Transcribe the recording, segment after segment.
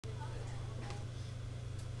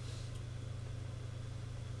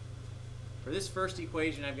For this first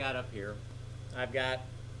equation I've got up here, I've got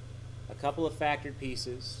a couple of factored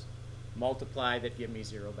pieces multiplied that give me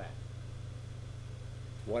 0 back.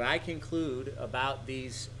 What I conclude about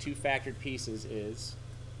these two factored pieces is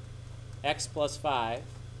x plus 5,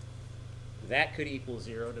 that could equal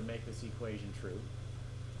 0 to make this equation true.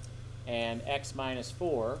 And x minus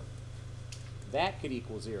 4, that could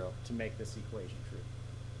equal 0 to make this equation true.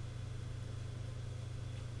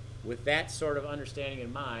 With that sort of understanding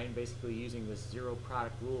in mind, basically using this zero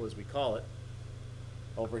product rule as we call it,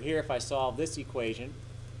 over here if I solve this equation,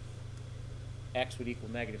 x would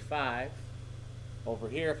equal negative 5. Over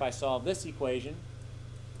here if I solve this equation,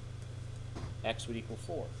 x would equal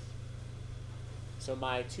 4. So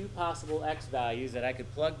my two possible x values that I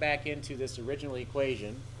could plug back into this original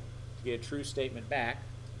equation to get a true statement back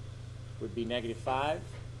would be negative 5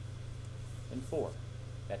 and 4.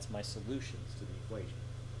 That's my solutions to the equation.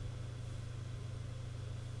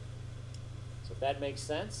 So if that makes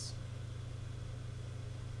sense,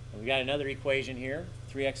 and we got another equation here,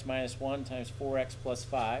 3x minus 1 times 4x plus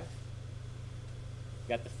 5. We've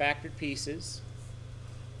got the factored pieces,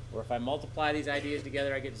 where if I multiply these ideas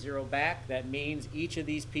together I get 0 back. That means each of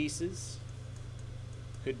these pieces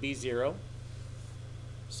could be 0.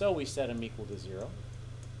 So we set them equal to 0.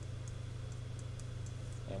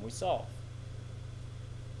 And we solve.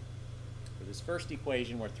 For this first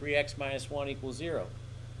equation where 3x minus 1 equals 0,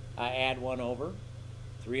 I add 1 over.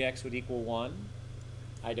 3x would equal 1.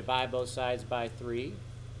 I divide both sides by 3.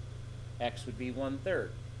 X would be 1/3.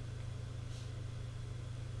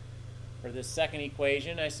 For this second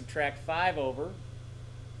equation, I subtract 5 over.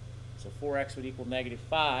 So 4x would equal negative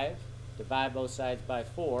 5. Divide both sides by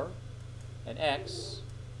 4. And x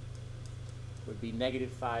would be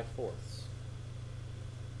negative 5/4.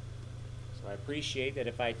 So I appreciate that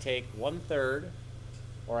if I take 1/3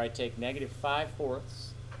 or I take negative 5/4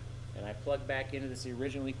 and I plug back into this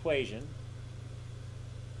original equation,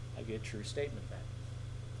 I get a true statement back.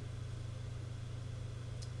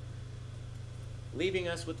 Leaving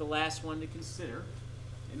us with the last one to consider.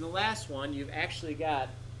 In the last one, you've actually got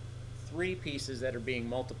 3 pieces that are being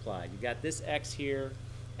multiplied. You've got this x here,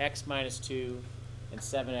 x minus 2, and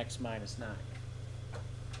 7x minus 9.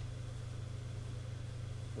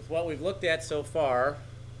 With what we've looked at so far,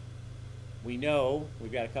 we know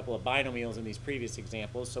we've got a couple of binomials in these previous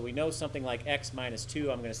examples, so we know something like x minus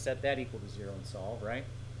 2, I'm going to set that equal to 0 and solve, right?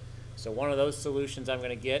 So one of those solutions I'm going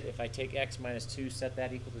to get, if I take x minus 2, set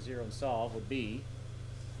that equal to 0 and solve, would be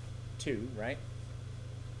 2, right?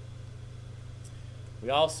 We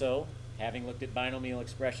also, having looked at binomial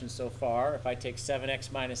expressions so far, if I take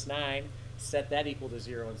 7x minus 9, set that equal to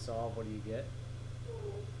 0 and solve, what do you get?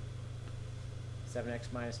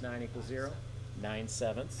 7x minus 9 equals 0?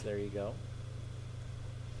 9/7. There you go.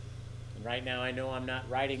 And right now I know I'm not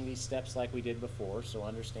writing these steps like we did before, so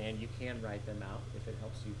understand you can write them out if it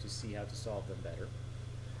helps you to see how to solve them better.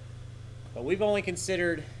 But we've only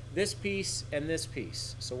considered this piece and this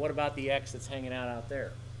piece. So what about the x that's hanging out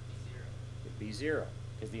there? It'd be 0.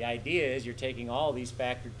 Because the idea is you're taking all these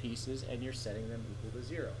factored pieces and you're setting them equal to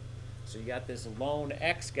 0. So you got this lone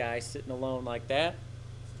x guy sitting alone like that.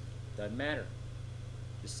 Doesn't matter.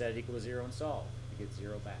 Just set it equal to 0 and solve. You get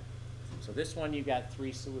 0 back. So this one you've got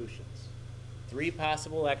 3 solutions. 3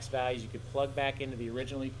 possible x values you could plug back into the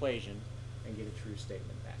original equation and get a true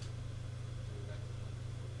statement back.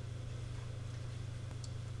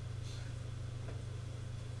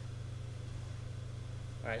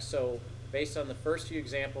 All right, so based on the first few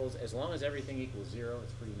examples, as long as everything equals 0,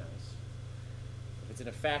 it's pretty nice. If it's in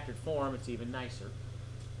a factored form, it's even nicer.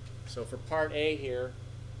 So for part A here,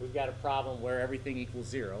 we've got a problem where everything equals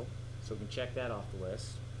 0, so we can check that off the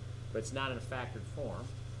list. But it's not in a factored form.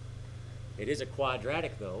 It is a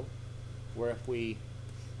quadratic, though, where if we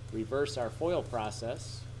reverse our FOIL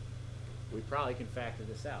process, we probably can factor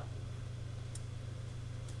this out.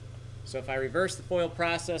 So if I reverse the FOIL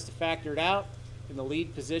process to factor it out, in the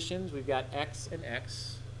lead positions, we've got x and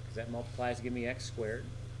x, because that multiplies to give me x squared.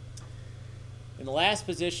 In the last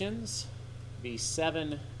positions, be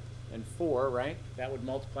 7 and 4, right? That would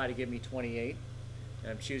multiply to give me 28. And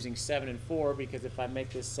I'm choosing 7 and 4 because if I make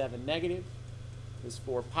this 7 negative, this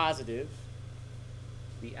 4 positive,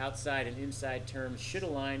 the outside and inside terms should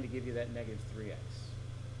align to give you that negative 3x,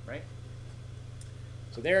 right?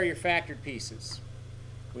 So there are your factored pieces.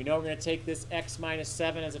 We know we're going to take this x minus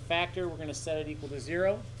 7 as a factor. We're going to set it equal to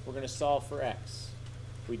 0. We're going to solve for x.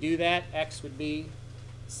 If we do that, x would be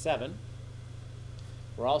 7.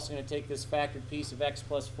 We're also going to take this factored piece of x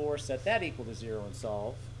plus 4, set that equal to 0 and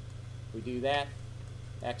solve. If we do that,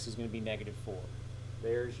 x is going to be negative 4.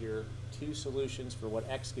 There's your 2 solutions for what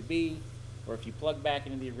x could be, or if you plug back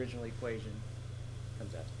into the original equation, it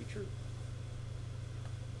comes out to be true.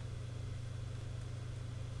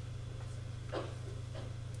 All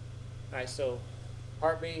right, so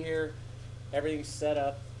part B here, everything's set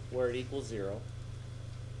up where it equals 0.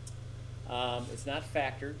 It's not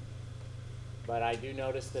factored, but I do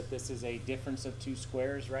notice that this is a difference of two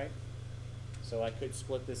squares, right? So I could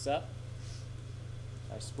split this up.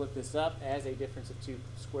 I split this up as a difference of two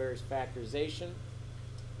squares factorization.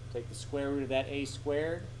 Take the square root of that a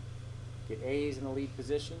squared, get a's in the lead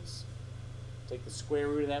positions. Take the square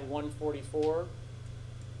root of that 144,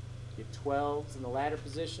 get 12s in the ladder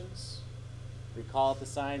positions. Recall that the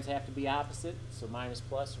signs have to be opposite, so minus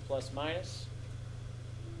plus or plus minus.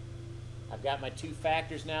 I've got my two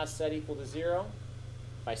factors now set equal to 0.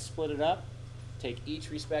 If I split it up, take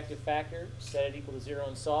each respective factor, set it equal to 0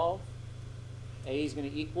 and solve. A is going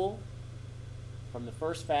to equal, from the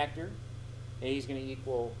first factor, A is going to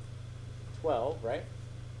equal 12, right?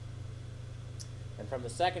 And from the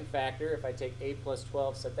second factor, if I take A plus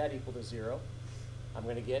 12, set that equal to 0, I'm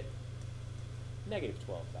going to get negative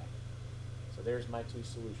 12 back. So there's my two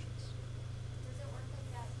solutions. Does it work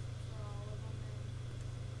like that for all of them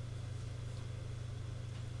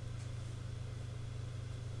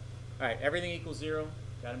then? All right, everything equals 0.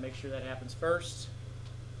 Got to make sure that happens first.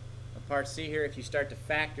 On part C here, if you start to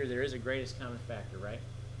factor, there is a greatest common factor, right?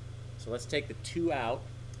 So let's take the 2 out.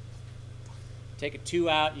 Take a 2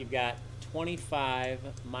 out, you've got 25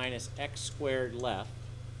 minus x squared left.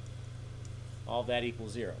 All of that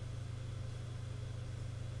equals 0.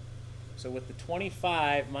 So with the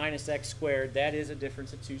 25 minus x squared, that is a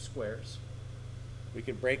difference of two squares. We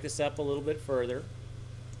could break this up a little bit further.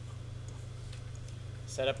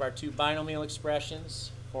 Set up our two binomial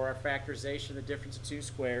expressions for our factorization of the difference of two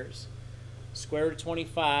squares. Square root of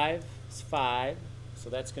 25 is 5,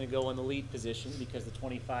 so that's going to go in the lead position because the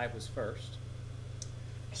 25 was first.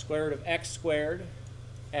 Square root of x squared,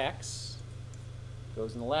 x,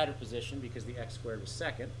 goes in the ladder position because the x squared was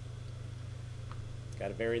second. Got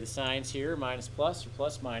to vary the signs here, minus plus or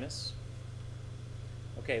plus minus.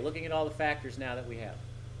 Okay, looking at all the factors now that we have.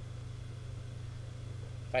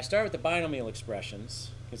 If I start with the binomial expressions,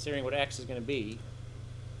 considering what x is going to be,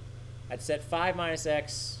 I'd set 5 minus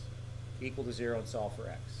x equal to 0 and solve for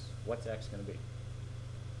x. What's x going to be?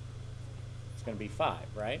 It's going to be 5,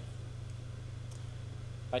 right?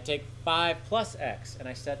 If I take 5 plus x and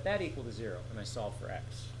I set that equal to 0 and I solve for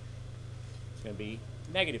x, it's going to be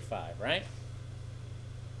negative 5, right?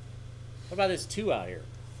 What about this 2 out here?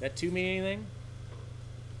 Does that 2 mean anything?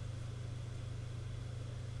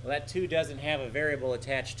 Well, that 2 doesn't have a variable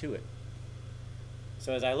attached to it.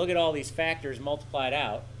 So as I look at all these factors multiplied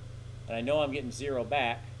out, and I know I'm getting 0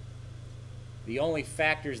 back, the only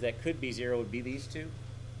factors that could be 0 would be these two,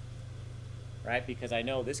 right? Because I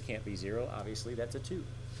know this can't be 0. Obviously, that's a 2.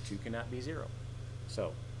 2 cannot be 0.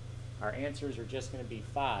 So our answers are just going to be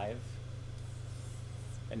 5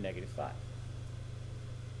 and negative 5.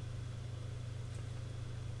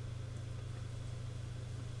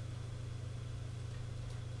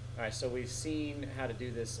 All right, so we've seen how to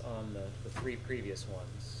do this on the 3 previous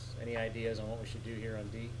ones. Any ideas on what we should do here on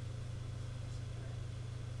D?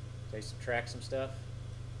 Okay, subtract some stuff.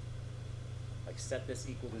 Like set this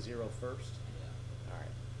equal to 0 first. Yeah. All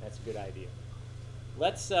right, that's a good idea.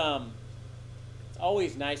 Let's. It's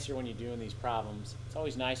always nicer when you're doing these problems. It's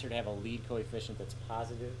always nicer to have a lead coefficient that's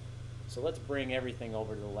positive. So let's bring everything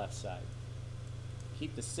over to the left side.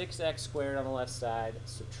 Keep the 6x squared on the left side,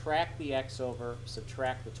 subtract the x over,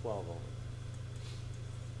 subtract the 12 over.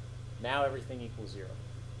 Now everything equals 0.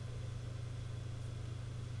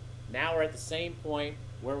 Now we're at the same point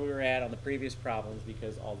where we were at on the previous problems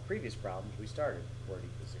because all the previous problems we started where it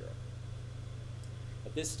equals 0.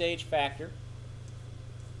 At this stage, factor.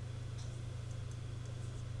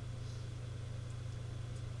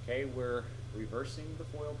 Okay, we're reversing the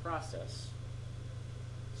FOIL process.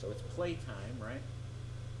 So it's playtime, right?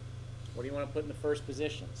 What do you want to put in the first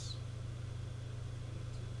positions?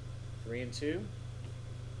 3 and 2,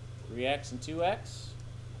 3x and 2x.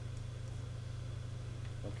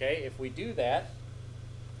 Okay, if we do that,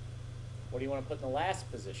 what do you want to put in the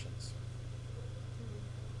last positions?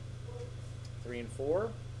 3 and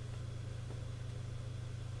 4,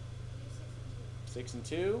 6 and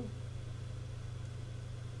 2.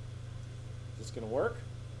 Is this going to work?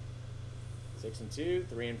 6 and 2,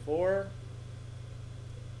 3 and 4.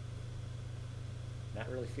 Not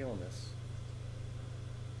really feeling this.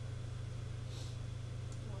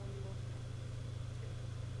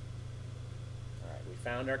 All right, we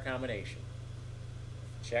found our combination.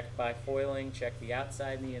 Check by foiling, check the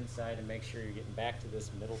outside and the inside, and make sure you're getting back to this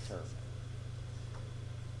middle term.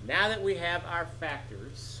 Now that we have our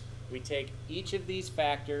factors, we take each of these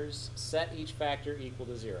factors, set each factor equal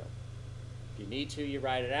to 0. If you need to, you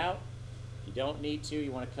write it out. If you don't need to,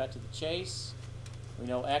 you want to cut to the chase. We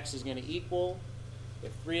know x is going to equal,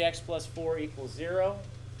 if 3x plus 4 equals 0,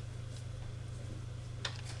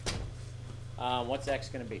 what's x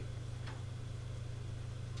going to be?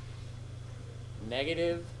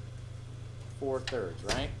 Negative 4/3,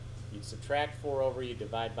 right? You'd subtract 4 over, you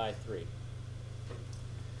divide by 3.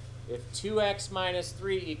 If 2x minus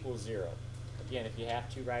 3 equals 0, again, if you have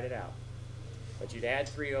to, write it out. But you'd add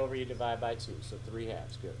 3 over, you divide by 2, so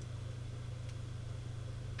 3/2, good.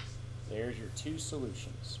 There's your two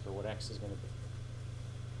solutions for what x is going to be.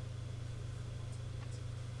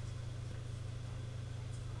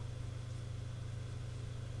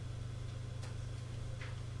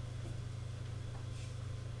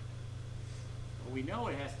 Well, we know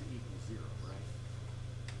it has to equal 0, right?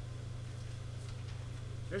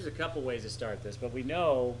 There's a couple ways to start this, but we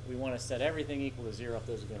know we want to set everything equal to 0 if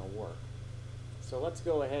those are going to work. So let's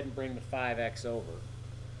go ahead and bring the 5x over.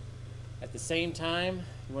 At the same time,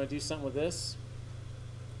 you want to do something with this?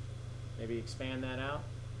 Maybe expand that out?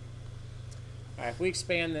 All right, if we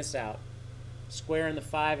expand this out, squaring the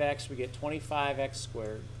 5x, we get 25x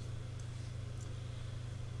squared.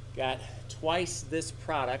 Got twice this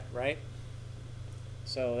product, right?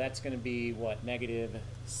 So that's going to be, what, negative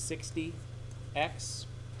 60x.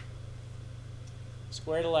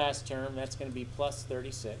 Square the last term, that's going to be plus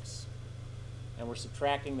 36. And we're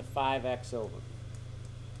subtracting the 5x over.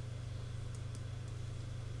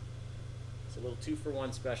 It's a little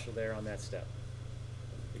 2-for-1 special there on that step.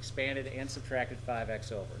 Expanded and subtracted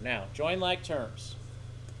 5x over. Now, join like terms.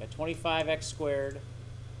 Got 25x squared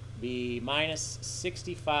be minus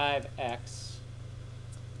 65x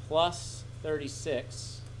plus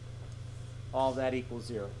 36. All of that equals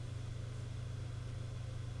 0.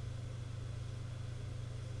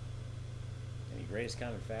 Any greatest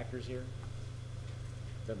common factors here?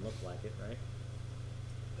 Doesn't look like it, right?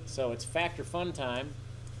 So it's factor fun time.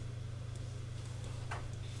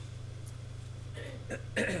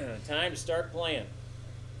 Time to start playing.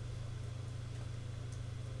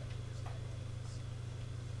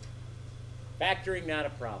 Factoring, not a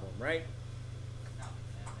problem, right?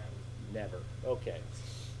 Never. Okay.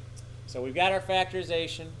 So we've got our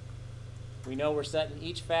factorization. We know we're setting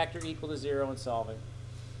each factor equal to 0 and solving.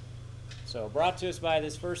 So brought to us by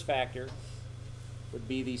this first factor would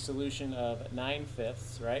be the solution of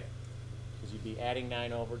 9/5, right? Because you'd be adding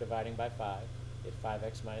 9 over, dividing by 5. If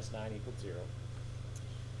 5x minus 9 equals 0.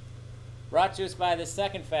 Brought to us by this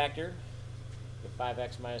second factor, if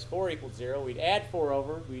 5x minus 4 equals 0, we'd add 4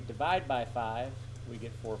 over, we'd divide by 5, we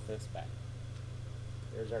get 4/5 back.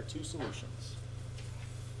 There's our two solutions.